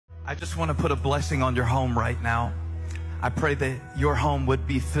I just want to put a blessing on your home right now. I pray that your home would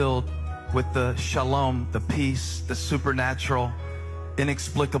be filled with the shalom, the peace, the supernatural,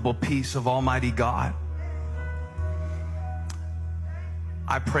 inexplicable peace of Almighty God.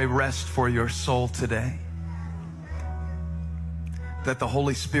 I pray rest for your soul today. That the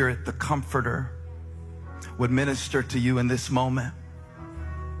Holy Spirit, the Comforter, would minister to you in this moment.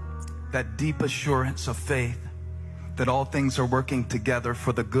 That deep assurance of faith that all things are working together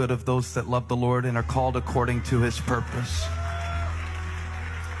for the good of those that love the Lord and are called according to His purpose.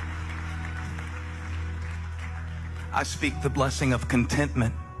 I speak the blessing of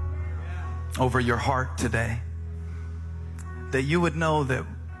contentment over your heart today. That you would know that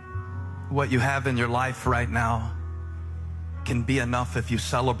what you have in your life right now can be enough if you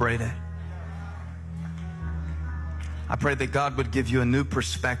celebrate it. I pray that God would give you a new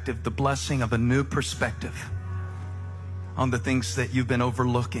perspective, the blessing of a new perspective on the things that you've been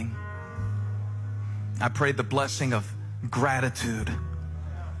overlooking. I pray the blessing of gratitude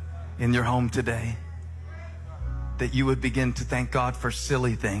in your home today. That you would begin to thank God for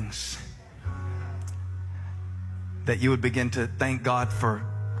silly things. That you would begin to thank God for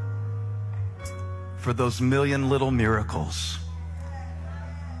those million little miracles.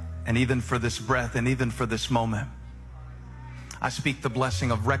 And even for this breath and even for this moment. I speak the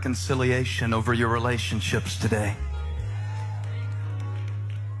blessing of reconciliation over your relationships today.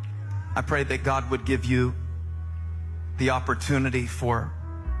 I pray that God would give you the opportunity for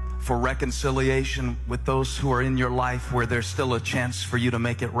reconciliation with those who are in your life where there's still a chance for you to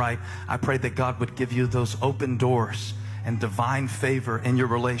make it right. I pray that God would give you those open doors and divine favor in your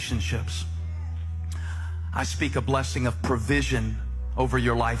relationships. I speak a blessing of provision over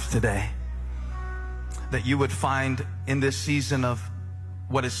your life today. That you would find in this season of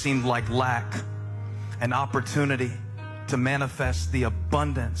what has seemed like lack, an opportunity to manifest the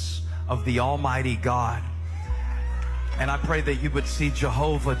abundance of the Almighty God. And I pray that you would see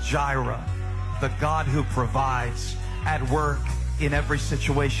Jehovah Jireh, the God who provides, at work in every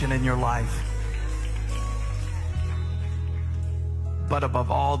situation in your life. But above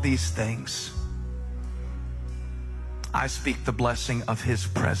all these things, I speak the blessing of His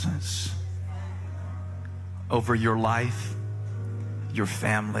presence over your life, your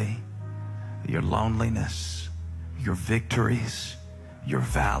family, your loneliness, your victories, your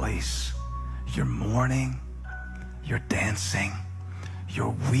valleys, your mourning, your dancing,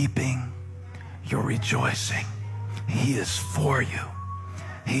 your weeping, your rejoicing. He is for you.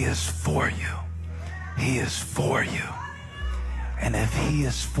 He is for you. He is for you. And if He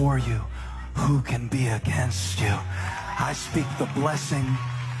is for you, who can be against you? I speak the blessing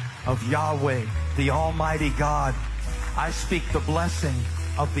of Yahweh, the Almighty God. I speak the blessing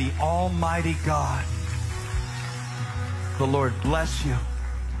of the Almighty God. The Lord bless you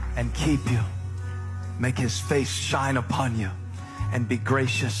and keep you. Make His face shine upon you and be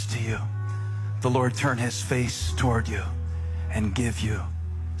gracious to you. The Lord turn His face toward you and give you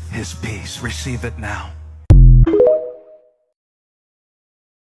His peace. Receive it now.